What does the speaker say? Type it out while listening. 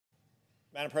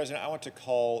Madam President, I want to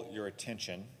call your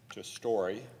attention to a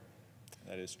story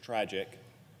that is tragic,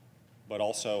 but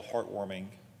also heartwarming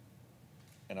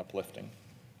and uplifting.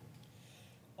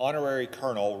 Honorary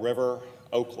Colonel River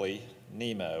Oakley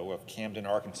Nimmo of Camden,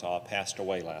 Arkansas, passed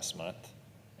away last month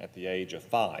at the age of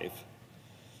 5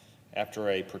 after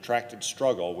a protracted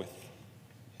struggle with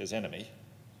his enemy,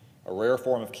 a rare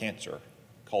form of cancer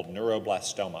called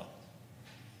neuroblastoma.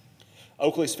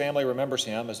 Oakley's family remembers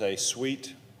him as a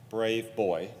sweet, brave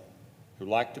boy who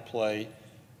liked to play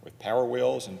with Power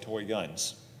Wheels and toy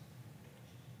guns.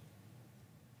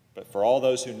 But for all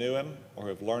those who knew him or who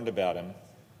have learned about him,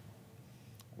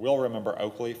 we'll remember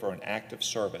Oakley for an act of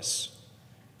service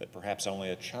that perhaps only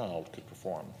a child could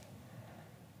perform.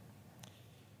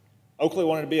 Oakley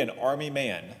wanted to be an Army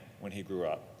man when he grew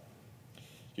up.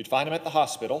 You'd find him at the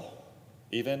hospital,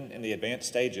 even in the advanced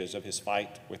stages of his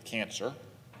fight with cancer,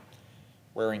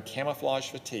 wearing camouflage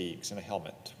fatigues and a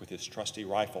helmet with his trusty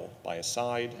rifle by his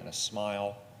side and a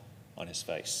smile on his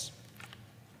face.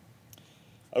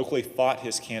 Oakley fought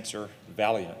his cancer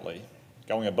valiantly,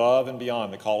 going above and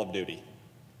beyond the call of duty.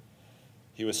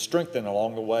 He was strengthened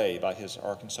along the way by his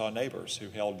Arkansas neighbors who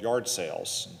held yard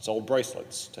sales and sold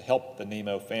bracelets to help the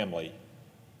Nimmo family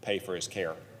pay for his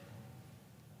care.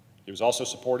 He was also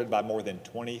supported by more than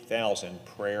 20,000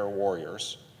 prayer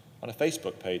warriors on a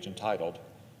Facebook page entitled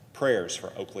Prayers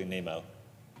for Oakley Nimmo.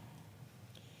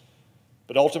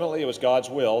 But ultimately, it was God's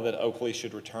will that Oakley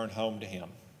should return home to him.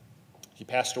 He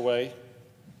passed away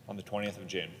on the 20th of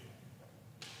June.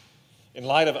 In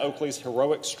light of Oakley's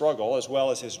heroic struggle, as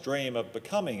well as his dream of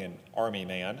becoming an Army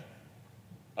man,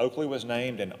 Oakley was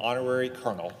named an honorary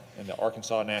colonel in the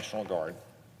Arkansas National Guard.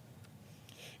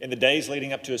 In the days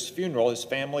leading up to his funeral, his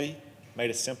family made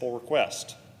a simple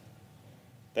request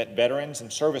that veterans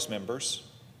and service members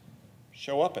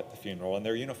show up at the funeral in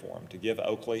their uniform to give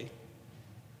Oakley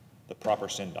the proper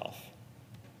send-off.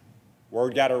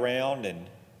 Word got around and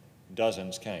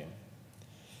dozens came.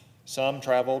 Some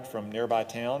traveled from nearby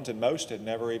towns, and most had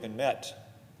never even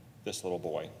met this little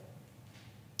boy.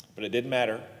 But it didn't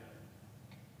matter.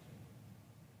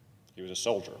 He was a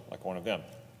soldier, like one of them.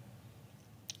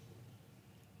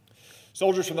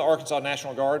 Soldiers from the Arkansas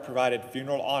National Guard provided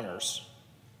funeral honors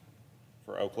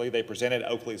for Oakley. They presented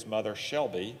Oakley's mother,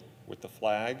 Shelby, with the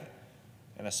flag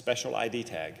and a special ID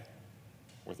tag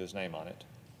with his name on it.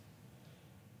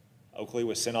 Oakley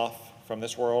was sent off from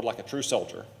this world like a true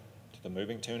soldier to the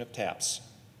moving tune of taps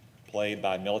played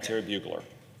by a military bugler.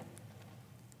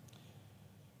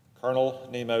 Colonel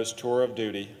Nimmo's tour of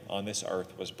duty on this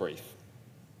earth was brief,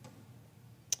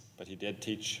 but he did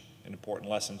teach important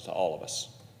lessons to all of us.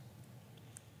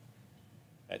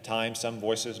 At times, some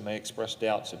voices may express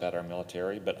doubts about our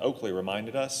military, but Oakley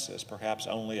reminded us, as perhaps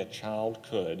only a child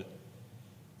could,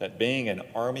 that being an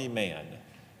Army man,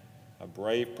 a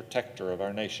brave protector of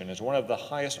our nation, is one of the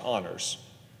highest honors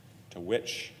to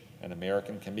which an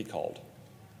American can be called.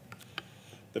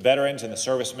 The veterans and the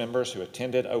service members who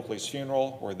attended Oakley's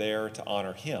funeral were there to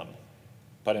honor him,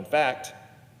 but in fact,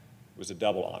 it was a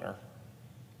double honor,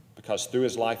 because through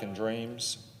his life and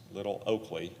dreams, little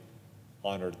Oakley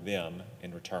honored them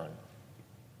in return.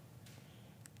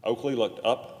 Oakley looked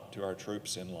up to our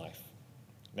troops in life.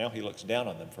 Now he looks down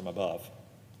on them from above,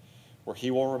 where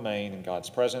he will remain in God's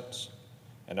presence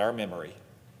and our memory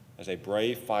as a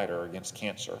brave fighter against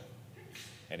cancer,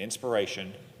 an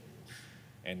inspiration,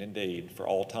 and indeed, for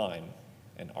all time,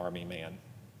 an Army man.